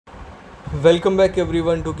Welcome back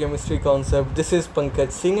everyone to Chemistry Concept. This is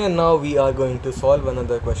Pankaj Singh and now we are going to solve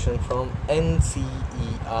another question from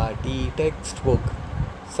NCERT textbook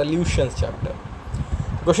Solutions chapter.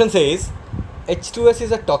 The question says H2S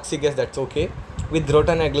is a toxic gas, that's okay. With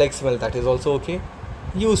rotten egg like smell, that is also okay.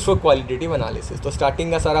 Used for qualitative analysis. तो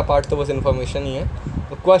starting का सारा part तो बस information ही है.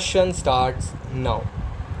 The question starts now.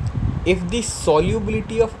 If the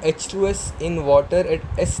solubility of H2S in water at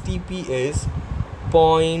STP is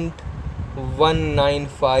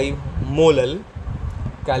 0.195 molal,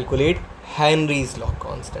 calculate Henry's law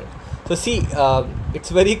constant. So see, it's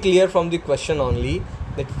very clear from the question only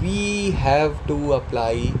that we have to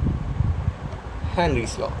apply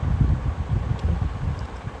Henry's law.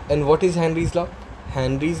 And what is Henry's law?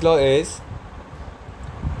 Henry's law is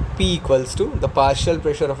P equals to the partial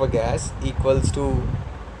pressure of a gas equals to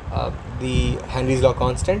the Henry's law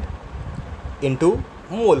constant into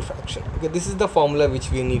mole fraction. Okay, this is the formula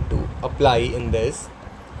which we need to apply in this,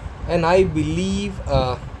 and I believe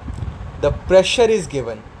the pressure is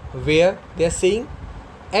given where they are saying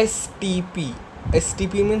STP.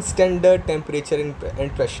 STP means standard temperature and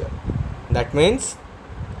pressure. That means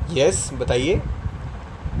yes, बताइए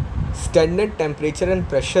standard temperature and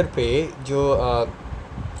pressure पे जो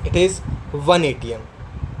it is 1 atm.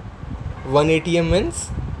 1 atm means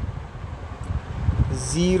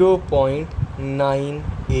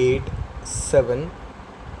 0.987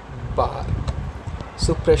 bar.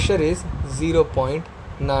 So pressure is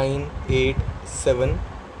 0.987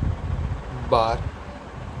 bar.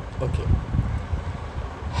 Okay.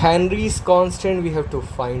 Henry's constant we have to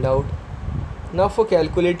find out. Now for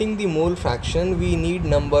calculating the mole fraction, we need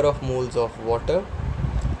number of moles of water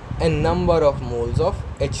and number of moles of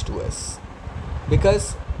H2S,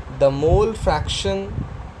 because the mole fraction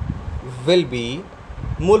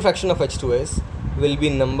of H2S will be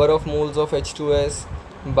number of moles of H2S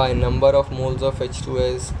by number of moles of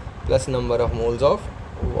H2S plus number of moles of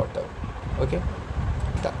water. Okay,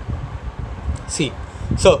 done. See,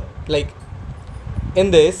 so like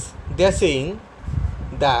in this they are saying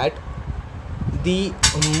that the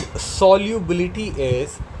solubility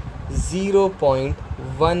is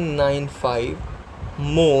 0.195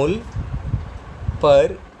 mole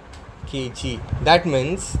per kg. That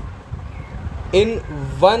means in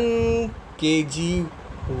 1 kg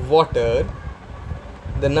water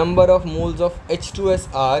the number of moles of H2S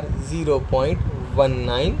are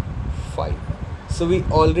 0.195. so we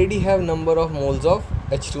already have number of moles of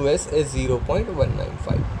H2S is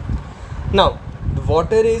 0.195. now the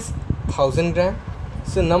water is 1000 gram,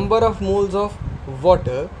 so number of moles of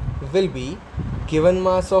water will be given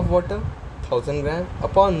mass of water 1000 gram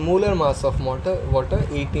upon molar mass of water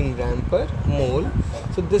 18 gram per mole.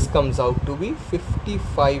 So this comes out to be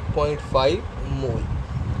 55.5 mole.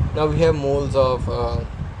 Now we have moles of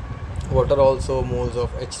water also, moles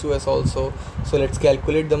of H2S also. So let's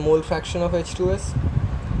calculate the mole fraction of H2S,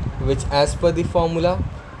 which as per the formula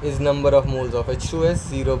is number of moles of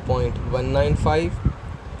H2S 0.195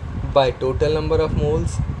 by total number of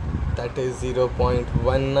moles, that is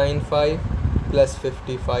 0.195 plus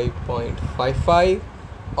 55.55.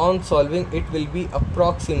 on solving it will be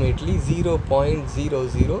approximately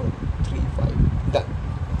 0.0035. done.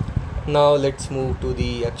 Now let's move to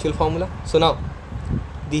the actual formula. So now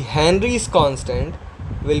the Henry's constant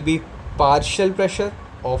will be partial pressure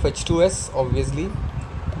of H2S obviously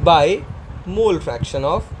by mole fraction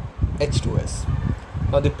of H2S.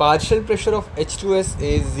 Now the partial pressure of H2S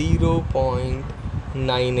is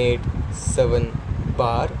 0.987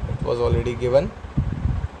 bar, it was already given,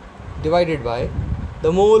 divided by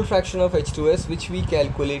the mole fraction of H2S which we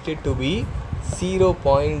calculated to be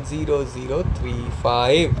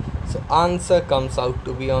 0.0035. so answer comes out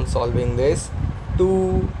to be on solving this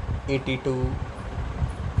 282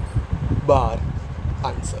 bar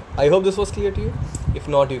answer. I hope this was clear to you. If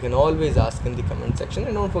not, you can always ask in the comment section,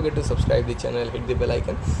 and don't forget to subscribe the channel, hit the bell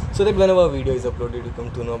icon so that whenever video is uploaded you come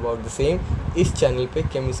to know about the same. इस channel पे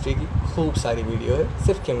chemistry की खूब सारी video है,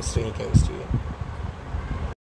 सिर्फ chemistry ही chemistry है.